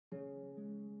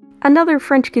Another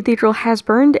French cathedral has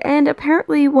burned, and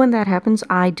apparently when that happens,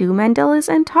 I do mandalas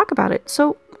and talk about it,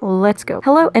 so let's go.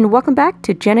 Hello and welcome back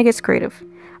to Jenna Gets Creative.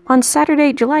 On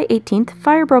Saturday, July 18th,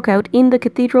 fire broke out in the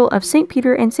Cathedral of St.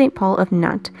 Peter and St. Paul of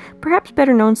Nantes, perhaps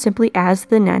better known simply as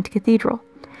the Nantes Cathedral.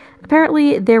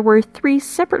 Apparently, there were 3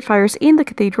 separate fires in the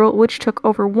cathedral which took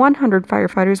over 100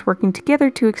 firefighters working together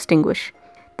to extinguish.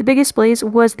 The biggest blaze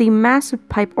was the massive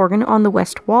pipe organ on the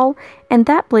west wall, and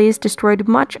that blaze destroyed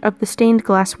much of the stained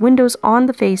glass windows on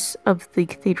the face of the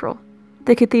cathedral.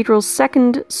 The cathedral's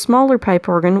second, smaller pipe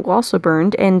organ also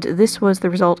burned, and this was the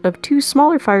result of 2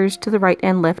 smaller fires to the right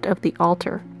and left of the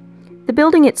altar. The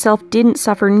building itself didn't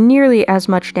suffer nearly as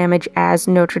much damage as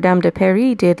Notre Dame de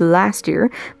Paris did last year,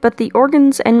 but the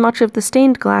organs and much of the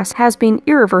stained glass has been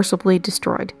irreversibly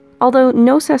destroyed. Although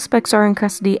no suspects are in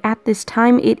custody at this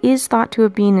time, it is thought to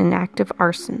have been an act of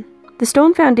arson. The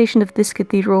stone foundation of this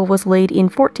cathedral was laid in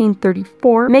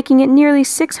 1434, making it nearly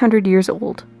 600 years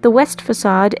old. The west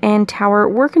facade and tower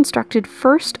were constructed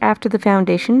first after the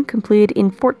foundation, completed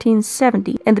in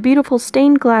 1470, and the beautiful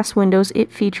stained glass windows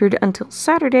it featured until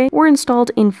Saturday were installed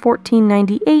in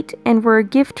 1498 and were a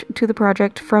gift to the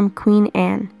project from Queen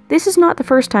Anne. This is not the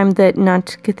first time that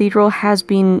Nantes Cathedral has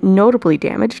been notably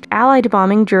damaged. Allied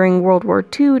bombing during World War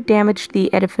II damaged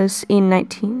the edifice in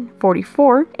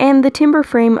 1944, and the timber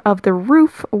frame of the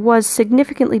roof was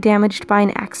significantly damaged by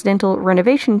an accidental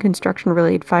renovation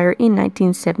construction-related fire in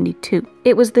 1972.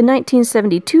 It was the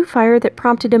 1972 fire that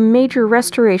prompted a major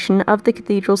restoration of the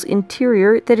cathedral's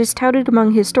interior that is touted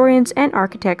among historians and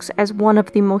architects as one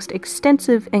of the most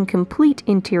extensive and complete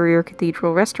interior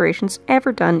cathedral restorations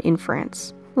ever done in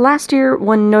France. Last year,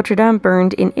 when Notre Dame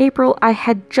burned in April, I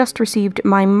had just received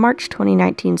my March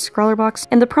 2019 Scrawler box,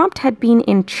 and the prompt had been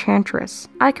Enchantress.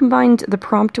 I combined the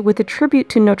prompt with a tribute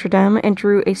to Notre Dame and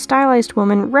drew a stylized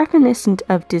woman reminiscent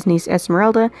of Disney's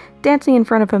Esmeralda, dancing in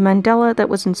front of a mandala that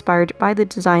was inspired by the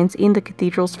designs in the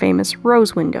cathedral's famous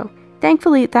rose window.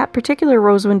 Thankfully, that particular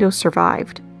rose window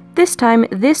survived. This time,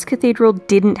 this cathedral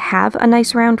didn't have a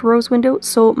nice round rose window,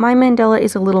 so my mandala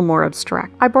is a little more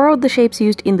abstract. I borrowed the shapes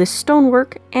used in the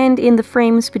stonework and in the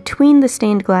frames between the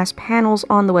stained glass panels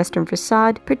on the western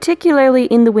facade, particularly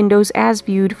in the windows as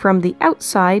viewed from the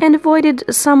outside, and avoided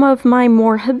some of my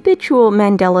more habitual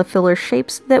mandala filler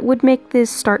shapes that would make this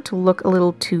start to look a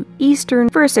little too Eastern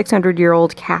for a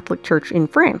 600-year-old Catholic church in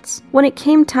France. When it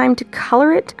came time to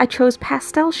color it, I chose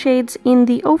pastel shades in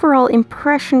the overall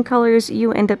impression colors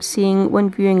you end up seeing when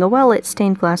viewing a well-lit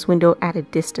stained glass window at a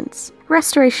distance.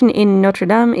 Restoration in Notre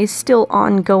Dame is still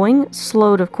ongoing,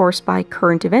 slowed of course by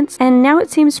current events, and now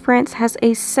it seems France has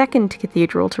a second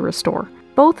cathedral to restore.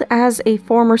 Both as a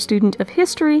former student of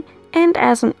history and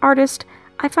as an artist,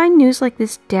 I find news like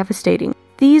this devastating.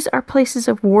 These are places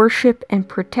of worship and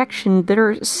protection that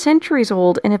are centuries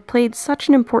old and have played such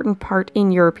an important part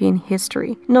in European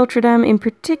history. Notre Dame in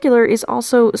particular is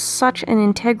also such an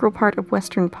integral part of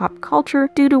Western pop culture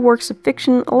due to works of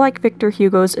fiction like Victor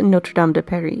Hugo's Notre Dame de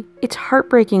Paris. It's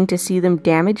heartbreaking to see them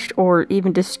damaged or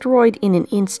even destroyed in an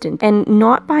instant, and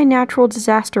not by natural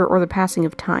disaster or the passing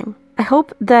of time. I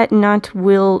hope that Nantes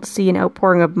will see an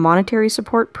outpouring of monetary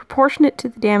support proportionate to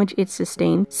the damage it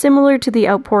sustained, similar to the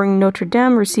outpouring Notre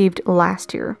Dame received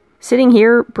last year. Sitting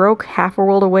here, broke half a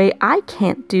world away, I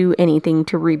can't do anything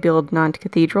to rebuild Nantes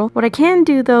Cathedral. What I can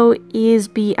do, though, is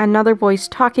be another voice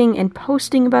talking and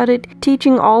posting about it,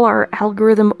 teaching all our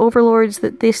algorithm overlords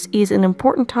that this is an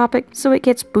important topic so it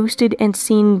gets boosted and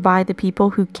seen by the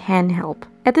people who can help.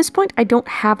 At this point, I don't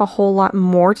have a whole lot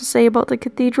more to say about the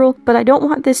cathedral, but I don't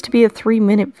want this to be a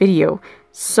 3-minute video,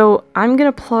 so I'm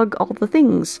gonna plug all the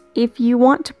things. If you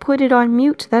want to put it on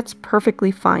mute, that's perfectly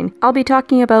fine. I'll be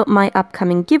talking about my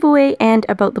upcoming giveaway and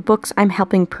about the books I'm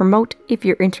helping promote if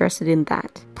you're interested in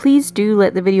that. Please do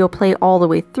let the video play all the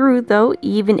way through though,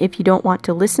 even if you don't want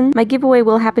to listen. My giveaway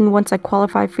will happen once I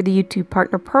qualify for the YouTube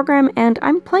Partner Program, and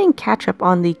I'm playing catch up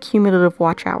on the cumulative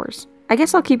watch hours. I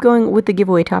guess I'll keep going with the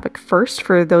giveaway topic first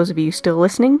for those of you still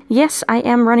listening. Yes, I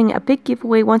am running a big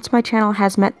giveaway once my channel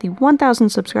has met the 1,000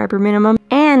 subscriber minimum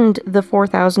and the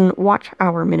 4,000 watch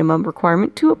hour minimum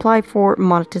requirement to apply for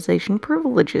monetization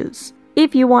privileges.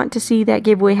 If you want to see that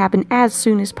giveaway happen as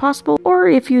soon as possible, or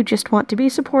if you just want to be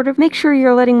supportive, make sure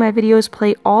you're letting my videos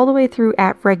play all the way through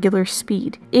at regular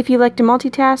speed. If you like to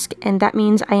multitask, and that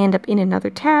means I end up in another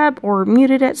tab or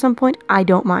muted at some point, I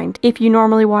don't mind. If you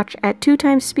normally watch at 2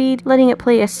 times speed, letting it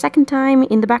play a second time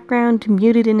in the background,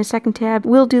 muted in a second tab,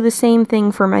 will do the same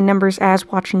thing for my numbers as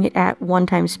watching it at 1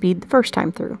 time speed the first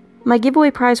time through. My giveaway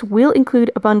prize will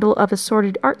include a bundle of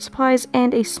assorted art supplies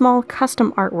and a small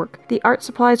custom artwork. The art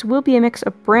supplies will be a mix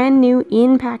of brand new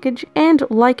in package and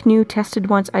like new tested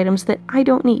once items that I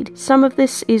don't need. Some of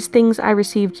this is things I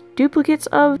received duplicates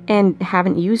of and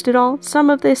haven't used at all.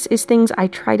 Some of this is things I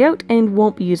tried out and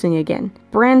won't be using again.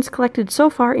 Brands collected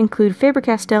so far include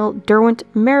Faber-Castell, Derwent,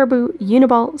 Marabou,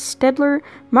 Uniball, Stedler,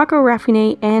 Marco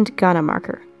Raffiné, and Ghana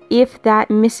Marker. If that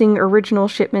missing original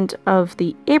shipment of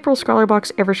the April Scholar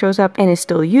Box ever shows up and is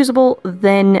still usable,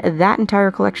 then that entire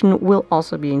collection will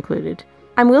also be included.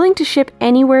 I'm willing to ship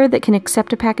anywhere that can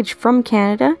accept a package from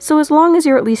Canada, so as long as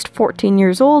you're at least 14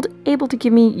 years old, able to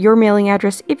give me your mailing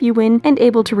address if you win, and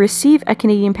able to receive a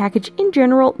Canadian package in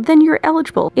general, then you're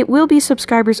eligible. It will be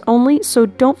subscribers only, so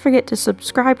don't forget to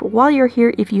subscribe while you're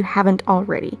here if you haven't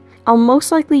already. I'll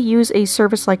most likely use a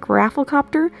service like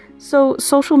Rafflecopter, so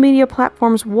social media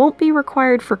platforms won't be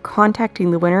required for contacting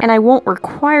the winner, and I won't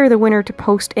require the winner to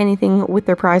post anything with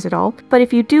their prize at all. But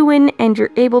if you do win and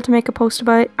you're able to make a post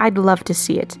about it, I'd love to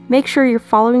see it. Make sure you're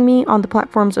following me on the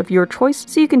platforms of your choice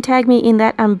so you can tag me in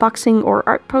that unboxing or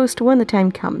art post when the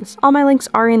time comes. All my links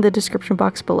are in the description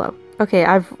box below. Okay,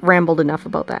 I've rambled enough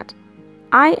about that.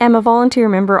 I am a volunteer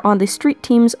member on the street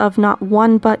teams of not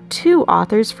one but two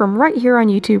authors from right here on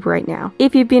YouTube right now.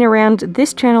 If you've been around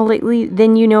this channel lately,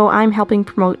 then you know I'm helping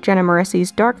promote Jenna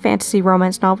Moressi's dark fantasy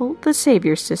romance novel, The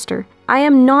Savior's Sister. I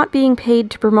am not being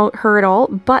paid to promote her at all,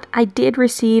 but I did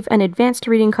receive an advanced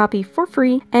reading copy for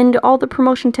free, and all the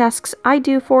promotion tasks I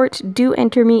do for it do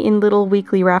enter me in little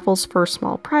weekly raffles for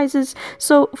small prizes,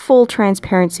 so full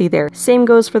transparency there. Same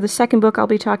goes for the second book I'll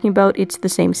be talking about, it's the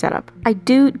same setup. I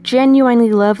do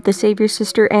genuinely love The Savior's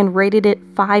Sister and rated it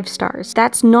 5 stars.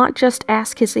 That's not just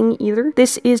ass-kissing either.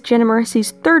 This is Jenna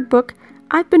Moressi's third book.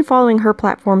 I've been following her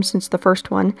platform since the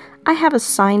first one. I have a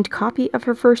signed copy of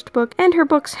her first book, and her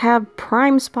books have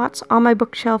prime spots on my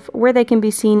bookshelf where they can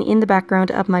be seen in the background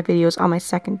of my videos on my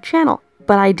second channel.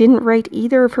 But I didn't rate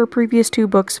either of her previous 2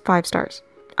 books 5 stars.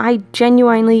 I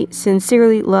genuinely,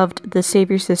 sincerely loved The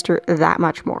Savior's Sister that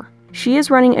much more. She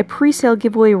is running a pre-sale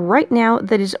giveaway right now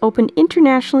that is open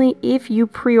internationally if you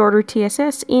pre-order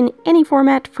TSS in any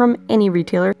format from any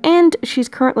retailer, and she's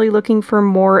currently looking for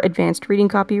more advanced reading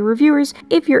copy reviewers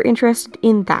if you're interested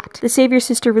in that. The Savior's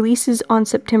Sister releases on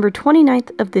September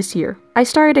 29th of this year. I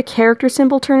started a character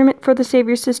symbol tournament for The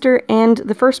Savior's Sister and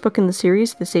the first book in the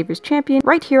series, The Savior's Champion,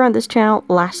 right here on this channel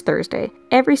last Thursday.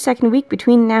 Every second week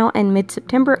between now and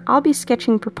mid-September, I'll be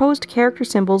sketching proposed character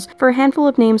symbols for a handful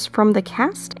of names from the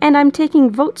cast, and I'm taking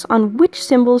votes on which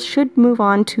symbols should move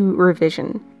on to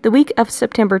revision. The week of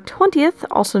September 20th,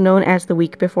 also known as the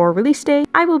week before release day,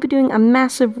 I will be doing a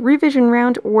massive revision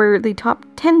round where the top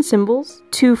 10 symbols,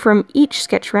 2 from each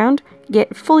sketch round,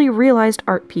 get fully realized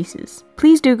art pieces.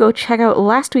 Please do go check out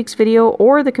last week's video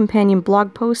or the companion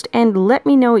blog post and let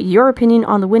me know your opinion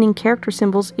on the winning character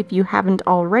symbols if you haven't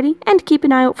already, and keep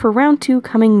an eye out for round 2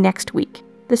 coming next week.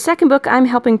 The second book I'm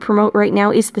helping promote right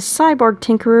now is The Cyborg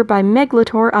Tinkerer by Meg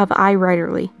Latour of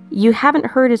iWriterly. You haven't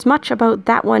heard as much about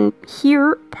that one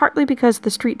here, partly because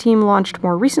the street team launched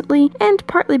more recently, and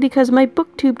partly because my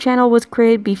booktube channel was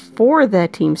created before the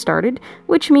team started,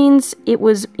 which means it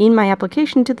was in my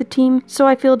application to the team, so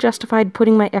I feel justified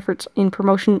putting my efforts in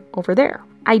promotion over there.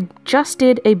 I just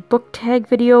did a book tag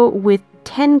video with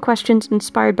 10 questions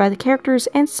inspired by the characters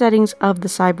and settings of The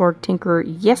Cyborg Tinkerer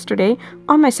yesterday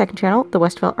on my second channel, The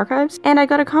Westvale Archives, and I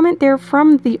got a comment there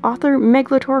from the author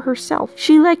Meg Latour herself.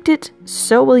 She liked it,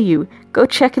 so will you. Go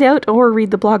check it out or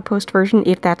read the blog post version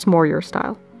if that's more your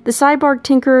style. The Cyborg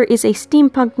Tinkerer is a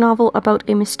steampunk novel about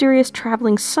a mysterious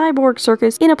traveling cyborg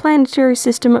circus in a planetary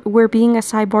system where being a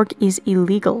cyborg is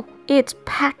illegal. It's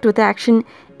packed with action,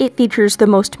 it features the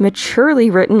most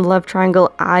maturely written love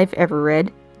triangle I've ever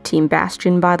read, Team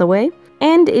Bastion by the way,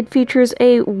 and it features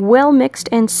a well-mixed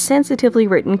and sensitively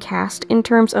written cast in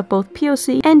terms of both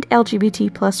POC and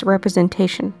LGBT+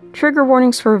 representation. Trigger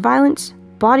warnings for violence,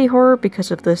 body horror because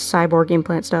of the cyborg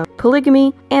implant stuff,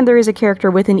 polygamy, and there is a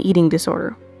character with an eating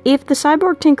disorder. If The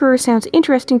Cyborg Tinkerer sounds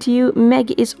interesting to you,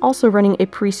 Meg is also running a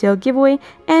pre-sale giveaway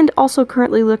and also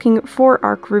currently looking for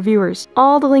ARC reviewers.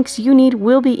 All the links you need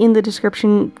will be in the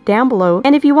description down below,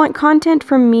 and if you want content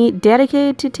from me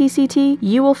dedicated to TCT,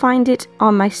 you will find it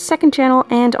on my second channel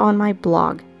and on my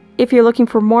blog. If you're looking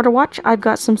for more to watch, I've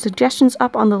got some suggestions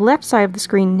up on the left side of the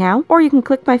screen now, or you can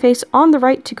click my face on the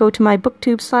right to go to my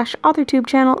booktube/authortube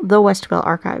channel, The Westvale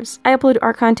Archives. I upload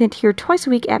art content here twice a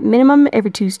week at minimum,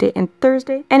 every Tuesday and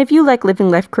Thursday, and if you like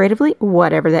living life creatively,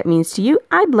 whatever that means to you,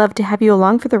 I'd love to have you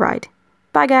along for the ride.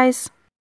 Bye guys!